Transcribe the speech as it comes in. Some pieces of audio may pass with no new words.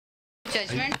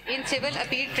Judgment in Civil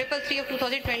Appeal 333 of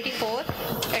 2024,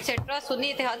 etc.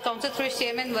 Sunni Ittihad Council through its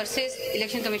chairman versus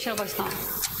Election Commission of Pakistan.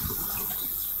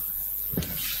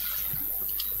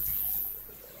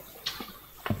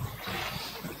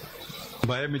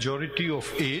 By a majority of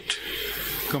 8,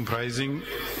 comprising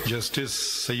Justice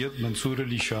Sayyid Mansoor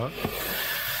Ali Shah,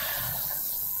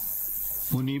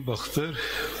 Munib Akhtar,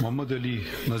 Muhammad Ali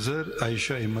Nazar,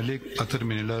 Aisha Malik, Athar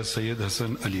Minillah, Sayyid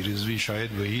Hassan Ali Rizvi, Shahid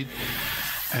Waheed,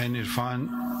 and Irfan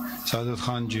Saadat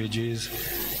Khan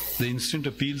JJs. The instant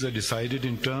appeals are decided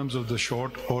in terms of the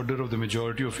short order of the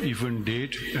majority of even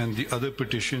date, and the other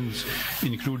petitions,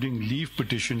 including leave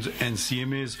petitions and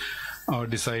CMAs, are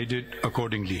decided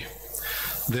accordingly.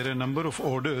 There are a number of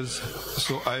orders,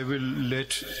 so I will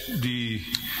let the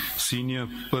senior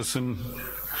person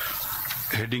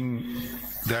heading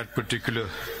that particular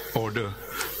order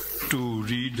to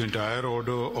read the entire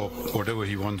order or whatever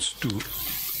he wants to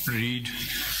read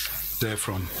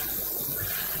therefrom.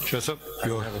 Shah Sahab,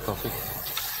 your... have a copy.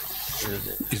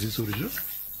 Is this original?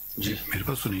 जी मेरे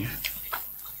पास तो नहीं है.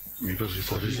 मेरे पास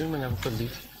record original मैंने आपको दी.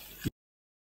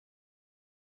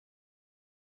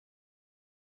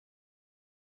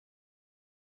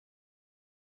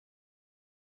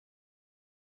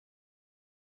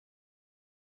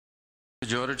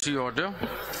 Majority order,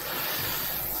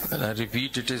 and I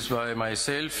repeat, it is by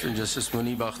myself, Justice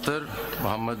Munib Akhtar,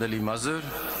 Muhammad Ali Mazhar,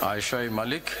 Aisha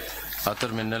Malik,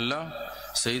 Athar Minallah,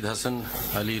 Sayyid Hassan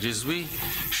Ali Rizvi,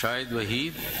 Shahid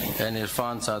Waheed, and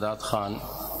Irfan Saadat Khan.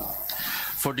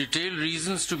 For detailed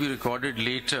reasons to be recorded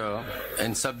later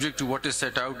and subject to what is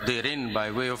set out therein by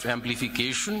way of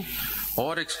amplification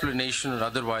or explanation or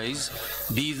otherwise,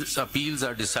 these appeals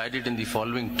are decided in the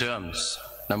following terms.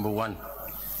 Number 1.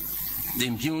 The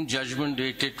impugned judgment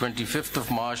dated 25th of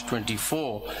March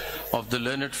 24 of the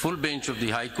learned full bench of the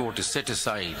High Court is set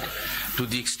aside to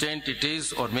the extent it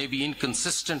is or may be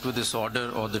inconsistent with this order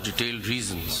or the detailed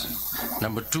reasons.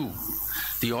 Number 2.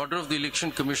 The order of the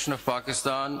Election Commission of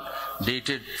Pakistan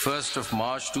dated 1st of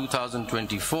March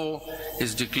 2024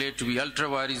 is declared to be ultra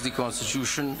vires the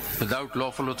Constitution without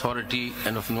lawful authority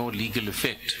and of no legal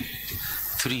effect.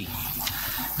 3.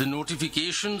 The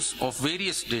notifications of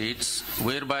various dates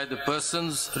whereby the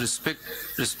persons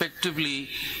respectively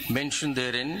mentioned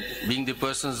therein, being the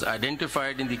persons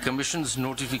identified in the Commission's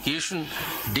notification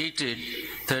dated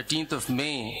 13th of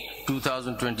May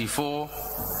 2024,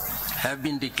 have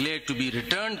been declared to be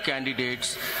returned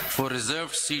candidates for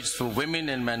reserved seats for women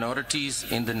and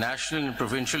minorities in the National and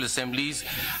Provincial Assemblies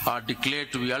are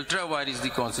declared to be ultra vires the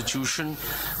Constitution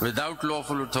without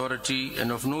lawful authority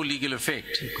and of no legal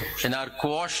effect, and are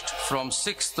quashed from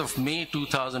 6th of May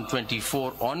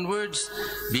 2024 onwards,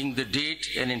 being the date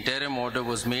an interim order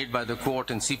was made by the court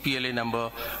in CPLA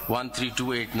number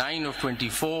 13289 of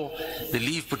 24, the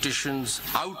leave petitions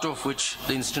out of which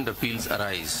the instant appeals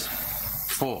arise.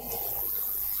 4.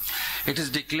 It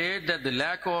is declared that the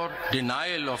lack or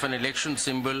denial of an election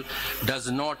symbol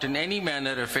does not in any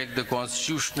manner affect the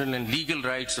constitutional and legal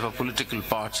rights of a political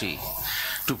party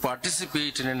to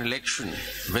participate in an election,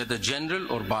 whether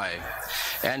general or by,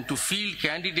 and to field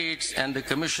candidates, and the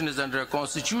Commission is under a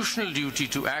constitutional duty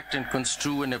to act and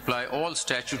construe and apply all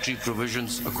statutory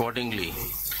provisions accordingly.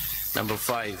 Number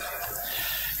 5.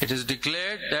 It is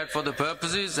declared that for the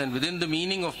purposes and within the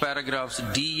meaning of paragraphs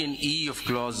D and E of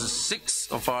clause 6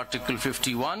 of Article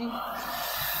 51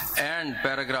 and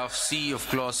paragraph C of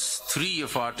clause 3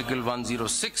 of Article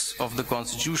 106 of the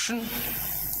Constitution,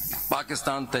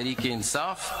 Pakistan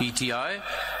Tehreek-e-Insaf, PTI,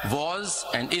 was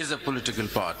and is a political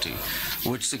party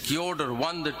which secured or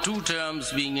won the 2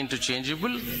 terms being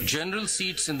interchangeable general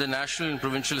seats in the National and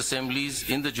Provincial Assemblies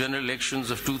in the general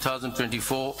elections of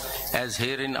 2024 as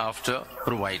hereinafter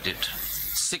provided.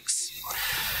 6.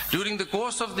 During the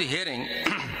course of the hearing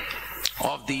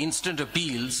of the instant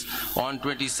appeals on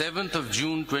 27th of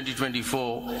June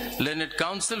 2024, Learned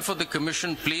Counsel for the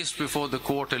Commission placed before the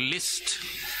court a list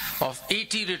of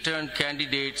 80 returned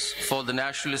candidates for the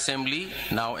National Assembly,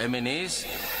 now MNAs,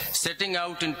 setting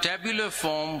out in tabular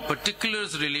form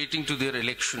particulars relating to their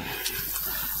election.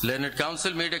 Learned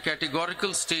Counsel made a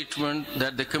categorical statement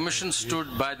that the Commission stood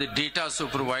by the data so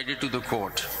provided to the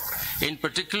court. In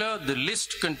particular, the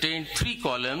list contained 3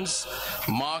 columns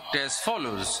marked as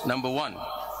follows. Number 1.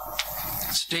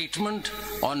 Statement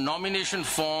on nomination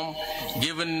form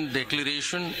given in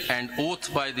declaration and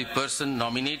oath by the person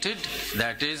nominated,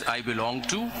 that is, I belong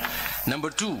to.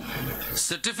 Number 2,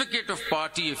 certificate of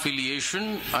party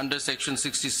affiliation under Section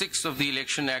 66 of the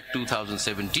Election Act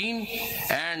 2017.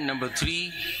 And number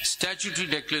 3, statutory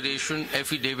declaration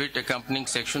affidavit accompanying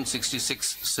Section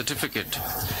 66 certificate.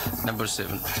 Number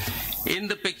 7, in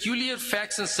the peculiar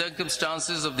facts and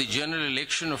circumstances of the general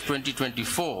election of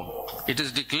 2024, it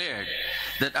is declared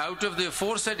that out of the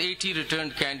aforesaid 80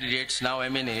 returned candidates, now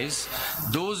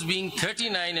MNAs, those being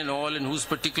 39 in all and whose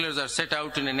particulars are set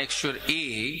out in Annexure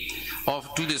A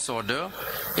to this order,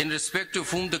 in respect of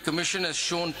whom the Commission has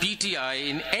shown PTI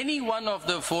in any one of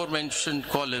the aforementioned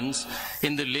columns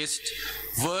in the list,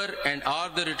 were and are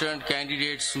the returned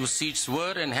candidates whose seats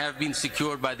were and have been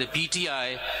secured by the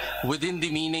PTI within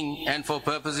the meaning and for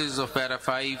purposes of Para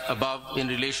 5 above in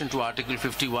relation to Article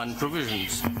 51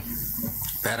 provisions.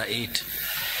 Para 8.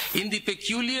 In the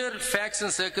peculiar facts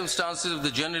and circumstances of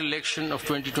the general election of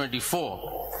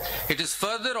 2024, it is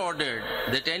further ordered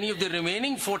that any of the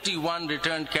remaining 41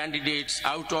 returned candidates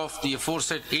out of the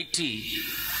aforesaid 80,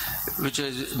 which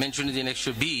is mentioned in the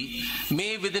Annexure B,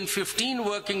 may within 15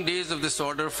 working days of this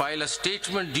order file a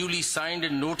statement duly signed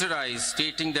and notarized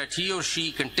stating that he or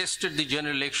she contested the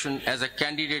general election as a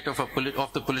candidate of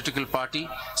the political party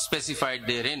specified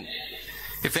therein.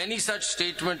 If any such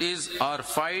statement is or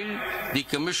filed, the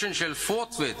Commission shall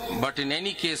forthwith, but in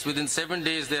any case within 7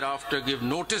 days thereafter, give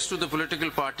notice to the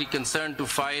political party concerned to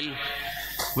file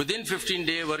within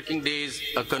 15 working days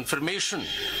a confirmation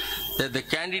that the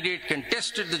candidate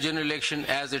contested the general election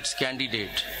as its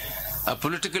candidate. A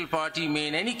political party may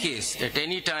in any case, at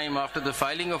any time after the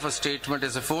filing of a statement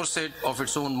as aforesaid of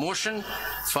its own motion,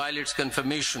 file its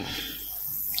confirmation.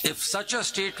 If such a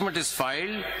statement is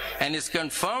filed and is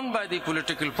confirmed by the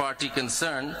political party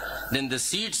concerned, then the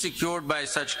seat secured by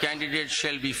such candidate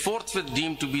shall be forthwith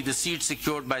deemed to be the seat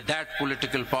secured by that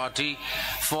political party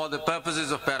for the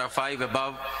purposes of Para 5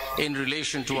 above in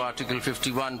relation to Article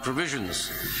 51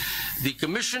 provisions. The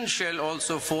Commission shall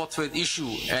also forthwith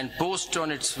issue and post on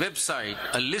its website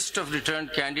a list of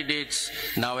returned candidates,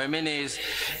 now MNAs,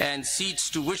 and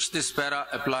seats to which this para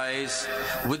applies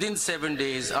within 7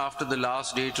 days after the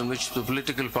last date on which the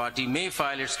political party may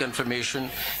file its confirmation,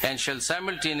 and shall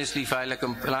simultaneously file a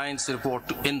compliance report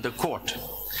in the court.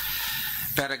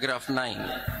 Paragraph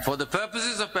 9. For the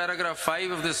purposes of paragraph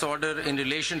 5 of this order in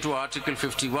relation to Article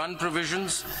 51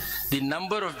 provisions, the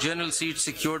number of general seats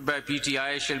secured by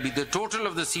PTI shall be the total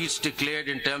of the seats declared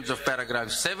in terms of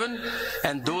paragraph 7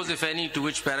 and those, if any, to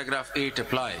which paragraph 8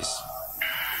 applies.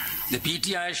 The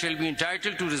PTI shall be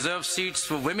entitled to reserve seats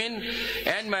for women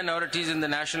and minorities in the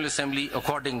National Assembly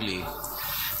accordingly.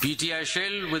 PTI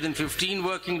shall, within 15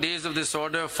 working days of this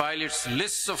order, file its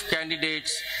lists of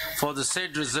candidates for the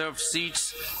said reserved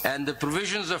seats, and the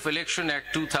provisions of Election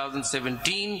Act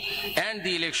 2017 and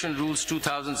the Election Rules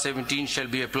 2017 shall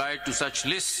be applied to such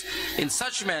lists in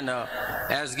such manner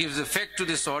as gives effect to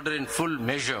this order in full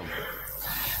measure.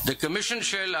 The Commission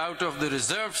shall, out of the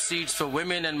reserved seats for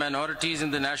women and minorities in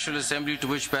the National Assembly to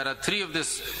which Para 3 of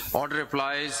this order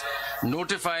applies,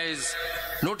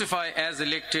 notify as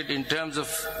elected in terms of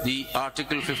the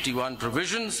Article 51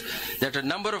 provisions that a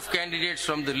number of candidates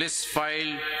from the list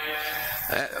filed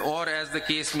or as the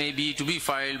case may be to be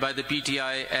filed by the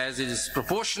PTI as it is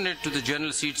proportionate to the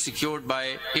general seats secured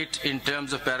by it in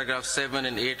terms of paragraph 7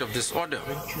 and 8 of this order.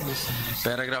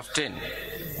 Paragraph 10.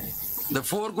 The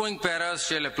foregoing paras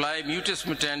shall apply mutus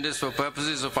mutandis for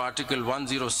purposes of Article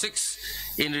 106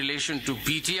 in relation to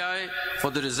PTI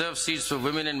for the reserved seats for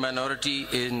women and minority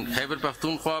in Khyber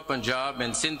Pakhtunkhwa, Punjab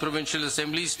and Sindh provincial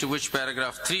assemblies to which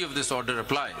paragraph 3 of this order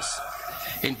applies.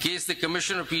 In case the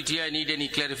Commission or PTI need any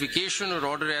clarification or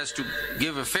order as to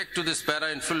give effect to this para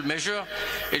in full measure,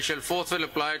 it shall forthwith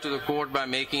apply to the court by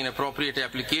making an appropriate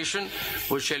application,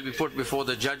 which shall be put before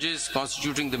the judges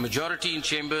constituting the majority in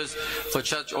chambers for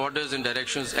such orders and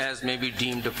directions as may be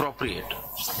deemed appropriate.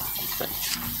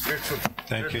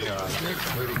 Thank you, Your Honor.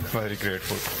 Very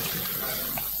grateful.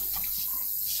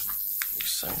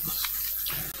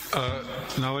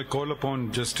 Now I call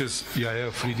upon Justice Yahya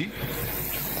Afridi,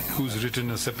 who's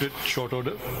written a separate short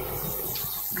order.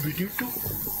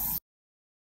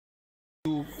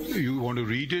 You want to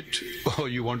read it or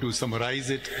you want to summarize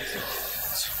it?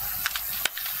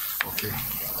 Okay.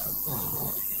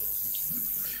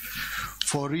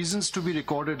 For reasons to be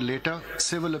recorded later,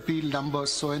 civil appeal number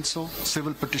so-and-so,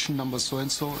 civil petition number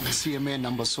so-and-so, CMA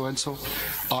number so-and-so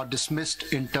are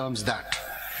dismissed in terms that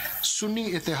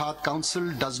Sunni Ittihad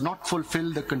Council does not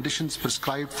fulfill the conditions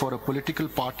prescribed for a political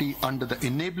party under the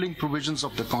enabling provisions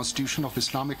of the Constitution of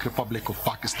Islamic Republic of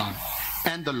Pakistan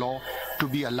and the law to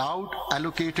be allowed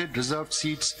allocated reserved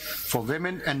seats for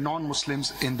women and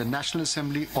non-Muslims in the National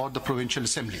Assembly or the provincial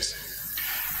assemblies.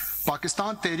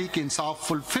 Pakistan Tehreek-e-Insaf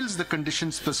fulfills the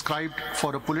conditions prescribed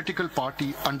for a political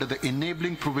party under the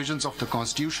enabling provisions of the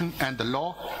Constitution and the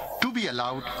law to be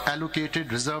allowed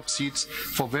allocated reserved seats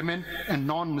for women and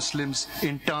non-Muslims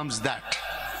in terms that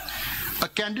a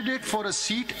candidate for a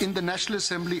seat in the National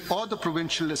Assembly or the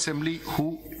Provincial Assembly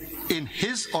who in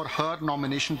his or her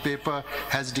nomination paper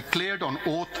has declared on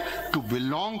oath to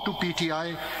belong to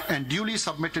PTI and duly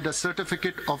submitted a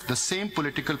certificate of the same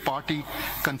political party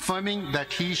confirming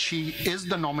that he/she is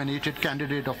the nominated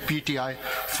candidate of PTI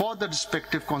for the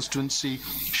respective constituency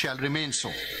shall remain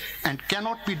so and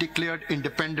cannot be declared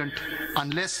independent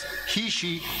unless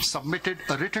he/she submitted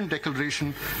a written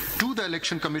declaration to the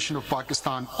Election Commission of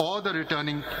Pakistan or the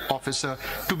returning officer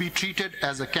to be treated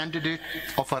as a candidate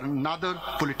of another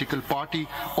political party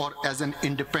or as an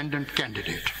independent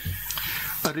candidate.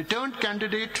 A returned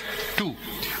candidate to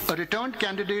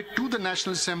the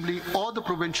National Assembly or the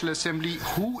Provincial Assembly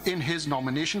who in his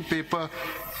nomination paper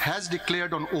has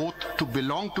declared on oath to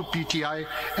belong to PTI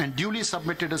and duly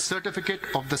submitted a certificate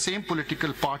of the same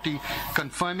political party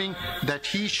confirming that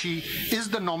he/she is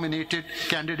the nominated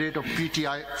candidate of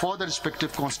PTI for the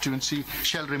respective constituency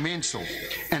shall remain so.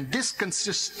 And this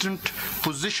consistent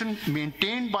position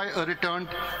maintained by a returned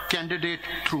candidate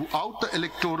throughout the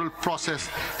electoral process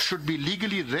should be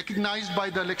legally recognized by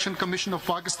the Election Commission of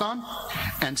Pakistan,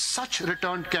 and such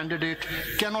returned candidate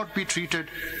cannot be treated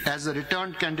as a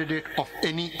returned candidate of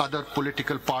any other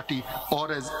political party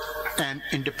or as an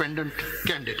independent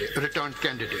candidate, returned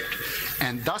candidate.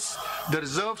 And thus, the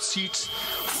reserved seats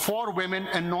for women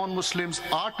and non-Muslims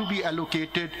are to be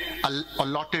allotted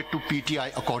to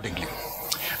PTI accordingly.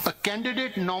 A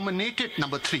candidate nominated,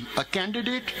 number 3, a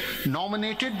candidate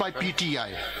nominated by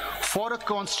PTI for a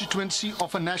constituency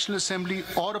of a National Assembly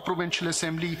or a Provincial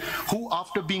Assembly who,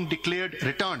 after being declared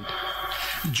returned,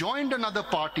 joined another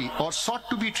party or sought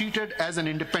to be treated as an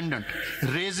independent,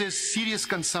 raises serious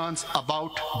concerns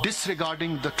about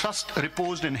disregarding the trust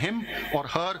reposed in him or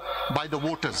her by the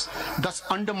voters, thus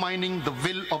undermining the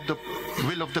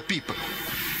will of the people.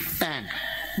 And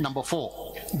number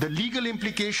 4, the legal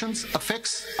implications,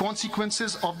 effects,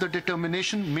 consequences of the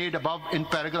determination made above in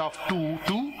paragraph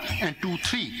 2.2 and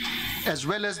 2.3, as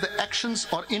well as the actions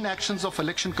or inactions of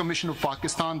Election Commission of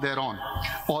Pakistan thereon,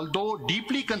 although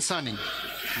deeply concerning,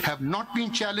 have not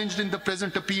been challenged in the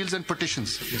present appeals and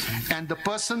petitions, and the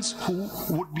persons who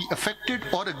would be affected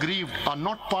or aggrieved are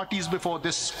not parties before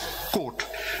this court.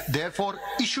 Therefore,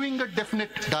 issuing a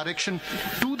definite direction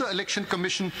to the Election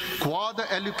Commission qua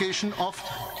the allocation of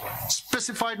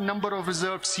specified number of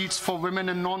reserved seats for women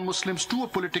and non-Muslims to a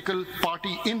political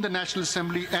party in the National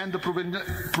Assembly and the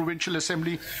Provincial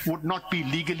Assembly would not be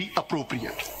legally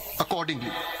appropriate.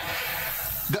 Accordingly,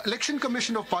 the Election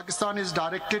Commission of Pakistan is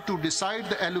directed to decide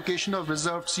the allocation of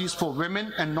reserved seats for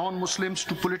women and non-Muslims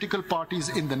to political parties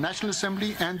in the National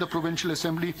Assembly and the Provincial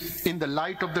Assembly in the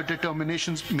light of the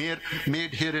determinations made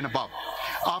herein above,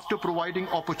 after providing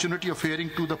opportunity of hearing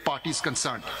to the parties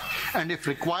concerned, and if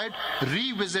required,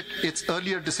 revisit its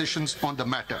earlier decisions on the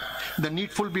matter. The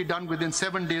needful be done within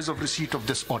 7 days of receipt of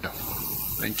this order.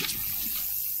 Thank you.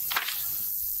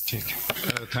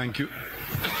 Thank you.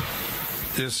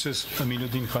 Justice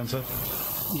Aminuddin Khan sir.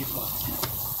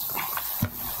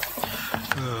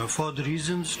 For the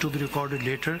reasons to be recorded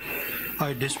later,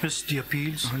 I dismiss the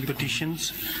appeals,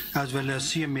 petitions, as well as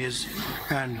CMAs,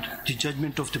 and the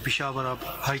judgment of the Peshawar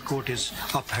High Court is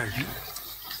upheld.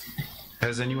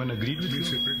 Has anyone agreed with you?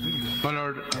 My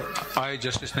Lord, I,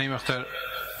 Justice Naeem Akhtar,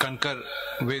 concur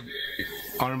with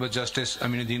Honorable Justice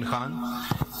Aminuddin Khan,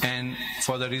 and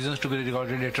for the reasons to be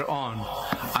recorded later on,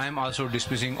 I am also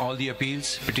dismissing all the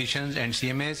appeals, petitions and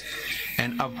CMAs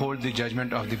and uphold the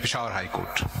judgment of the Peshawar High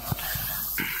Court.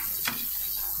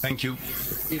 Thank you.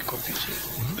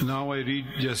 Now I read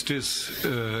Justice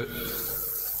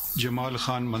Jamal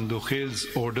Khan Mandokhel's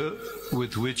order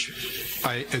with which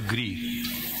I agree.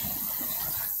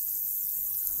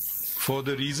 For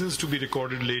the reasons to be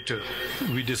recorded later,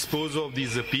 we dispose of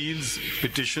these appeals,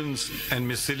 petitions, and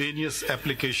miscellaneous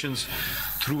applications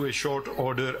through a short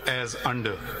order as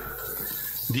under.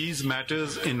 These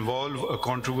matters involve a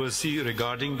controversy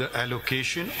regarding the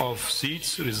allocation of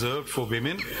seats reserved for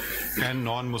women and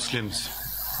non-Muslims.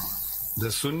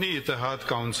 The Sunni Ittihad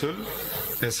Council,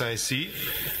 SIC,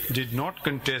 did not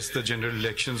contest the general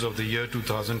elections of the year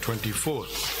 2024.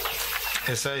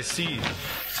 SIC,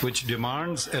 which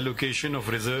demands allocation of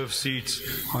reserved seats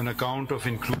on account of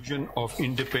inclusion of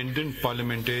independent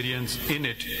parliamentarians in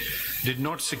it, did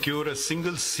not secure a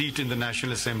single seat in the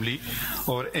National Assembly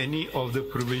or any of the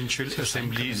provincial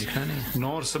assemblies,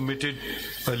 nor submitted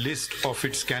a list of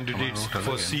its candidates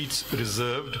for seats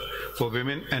reserved for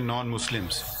women and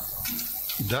non-Muslims.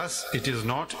 Thus, it is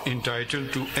not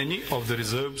entitled to any of the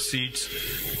reserved seats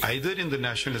either in the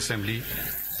National Assembly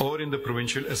or in the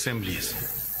provincial assemblies.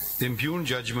 The impugned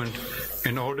judgment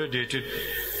in order dated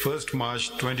 1st March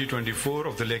 2024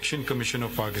 of the Election Commission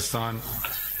of Pakistan,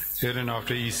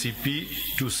 hereinafter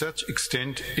ECP, to such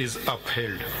extent is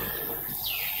upheld.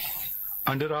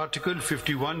 Under Article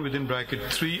 51 within bracket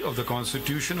 3 of the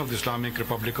Constitution of the Islamic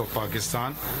Republic of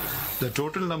Pakistan, the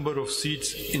total number of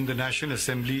seats in the National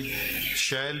Assembly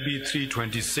shall be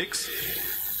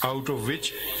 326, out of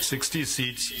which 60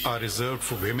 seats are reserved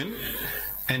for women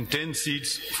and 10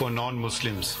 seats for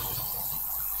non-Muslims.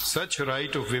 Such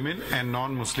right of women and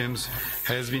non-Muslims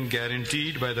has been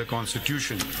guaranteed by the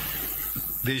Constitution.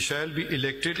 They shall be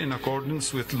elected in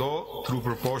accordance with law through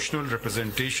proportional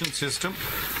representation system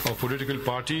of political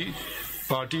parties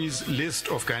list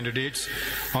of candidates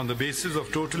on the basis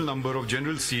of total number of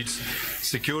general seats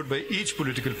secured by each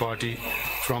political party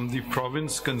from the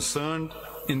province concerned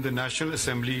in the National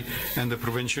Assembly and the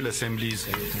provincial assemblies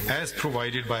as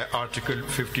provided by Article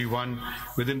 51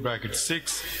 within bracket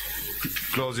 6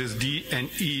 clauses D and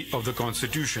E of the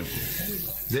Constitution.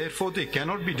 Therefore, they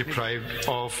cannot be deprived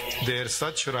of their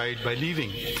such right by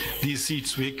leaving these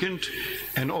seats vacant,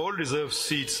 and all reserved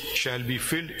seats shall be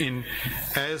filled in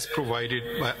as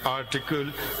provided by Article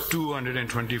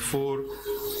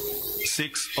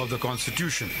 224(6) of the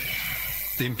Constitution.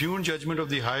 The impugned judgment of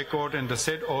the High Court and the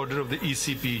said order of the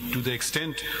ECP to the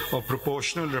extent of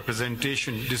proportional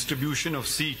representation, distribution of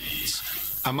seats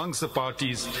amongst the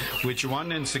parties which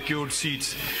won and secured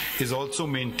seats is also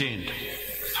maintained.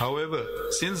 However,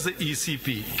 since the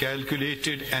ECP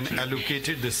calculated and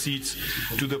allocated the seats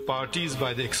to the parties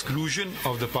by the exclusion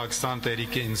of the Pakistan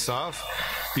Tehreek-e-Insaf,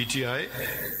 PTI,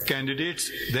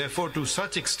 candidates, therefore to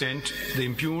such extent the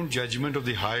impugned judgment of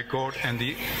the High Court and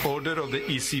the order of the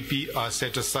ECP are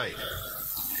set aside.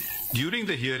 During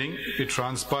the hearing, it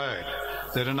transpired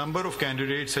that a number of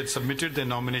candidates had submitted their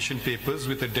nomination papers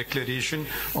with a declaration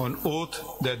on oath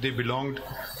that they belonged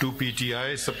to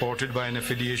PTI, supported by an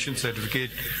affiliation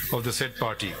certificate of the said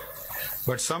party.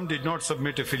 But some did not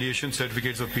submit affiliation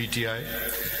certificates of PTI.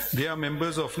 They are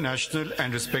members of national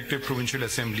and respective provincial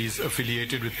assemblies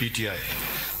affiliated with PTI.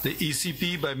 The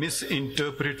ECP, by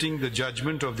misinterpreting the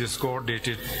judgment of this court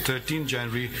dated 13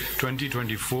 January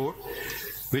 2024,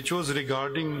 which was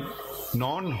regarding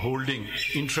non-holding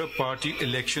intra-party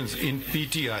elections in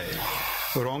PTI,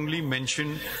 wrongly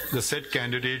mentioned the said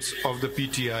candidates of the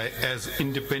PTI as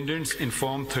independents in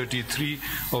Form 33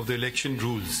 of the election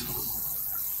rules.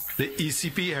 The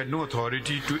ECP had no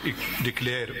authority to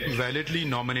declare validly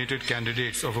nominated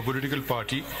candidates of a political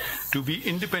party to be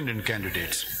independent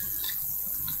candidates.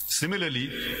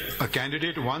 Similarly, a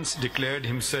candidate once declared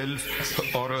himself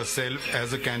or herself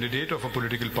as a candidate of a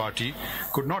political party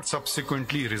could not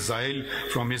subsequently resile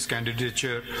from his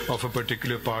candidature of a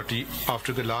particular party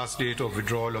after the last date of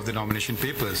withdrawal of the nomination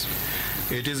papers.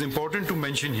 It is important to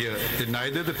mention here that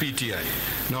neither the PTI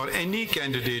nor any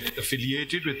candidate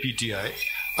affiliated with PTI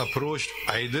approached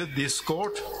either this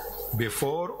court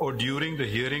before or during the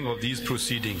hearing of these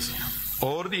proceedings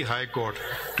or the High Court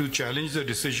to challenge the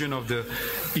decision of the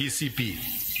ECP,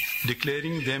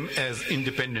 declaring them as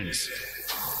independents.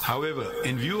 However,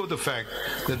 in view of the fact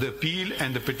that the appeal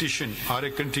and the petition are a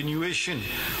continuation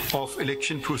of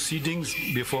election proceedings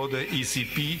before the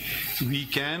ECP, we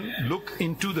can look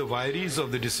into the vires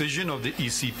of the decision of the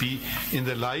ECP in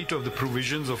the light of the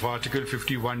provisions of Article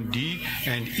 51D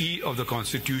and E of the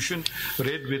Constitution,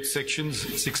 read with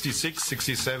sections 66,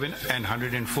 67 and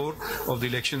 104 of the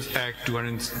Elections Act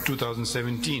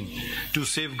 2017 to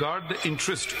safeguard the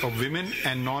interest of women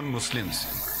and non-Muslims.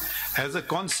 As a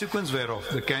consequence whereof,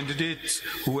 the candidates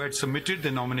who had submitted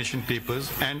their nomination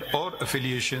papers and or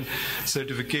affiliation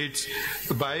certificates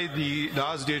by the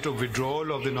last date of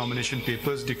withdrawal of the nomination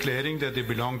papers declaring that they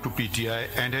belong to PTI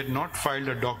and had not filed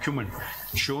a document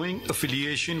showing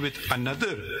affiliation with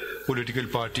another political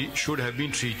party should have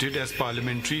been treated as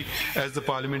the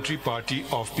parliamentary party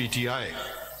of PTI.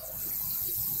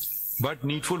 But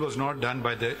needful was not done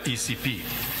by the ECP.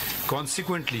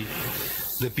 Consequently,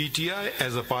 the PTI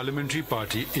as a parliamentary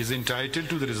party is entitled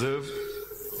to the reserved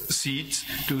seats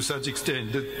to such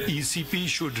extent that ECP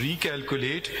should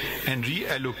recalculate and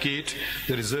reallocate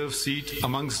the reserved seat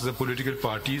amongst the political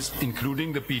parties,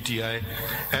 including the PTI,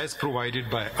 as provided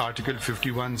by Article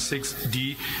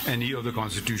 51(6)(d) and E of the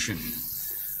Constitution.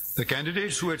 The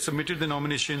candidates who had submitted the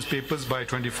nominations papers by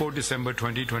 24 December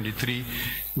 2023,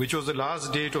 which was the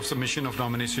last date of submission of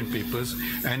nomination papers,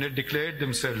 and had declared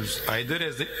themselves either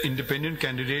as the independent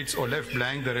candidates or left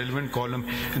blank the relevant column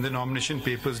in the nomination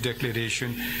papers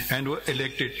declaration and were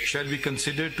elected, shall be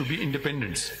considered to be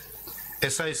independents.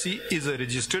 SIC is a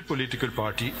registered political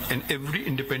party, and every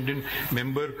independent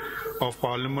member of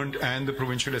parliament and the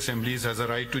provincial assemblies has a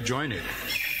right to join it.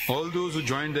 All those who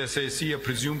joined the SIC are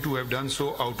presumed to have done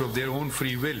so out of their own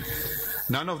free will.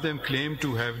 None of them claim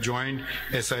to have joined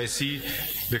SIC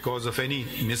because of any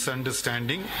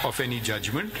misunderstanding of any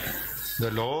judgment, the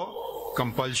law,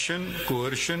 compulsion,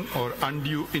 coercion, or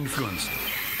undue influence,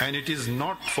 and it is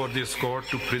not for this court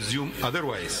to presume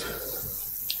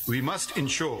otherwise. We must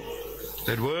ensure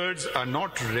that words are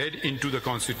not read into the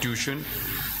Constitution,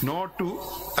 nor to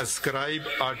ascribe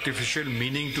artificial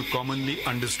meaning to commonly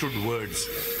understood words.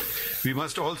 We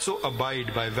must also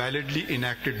abide by validly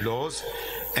enacted laws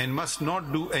and must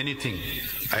not do anything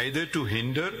either to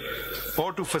hinder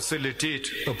or to facilitate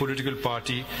a political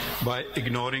party by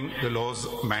ignoring the law's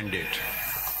mandate.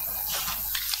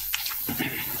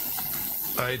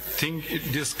 I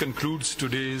think this concludes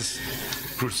today's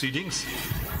proceedings.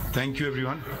 Thank you,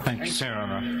 everyone. Thank you,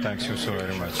 Chairman. Thank you so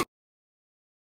very much.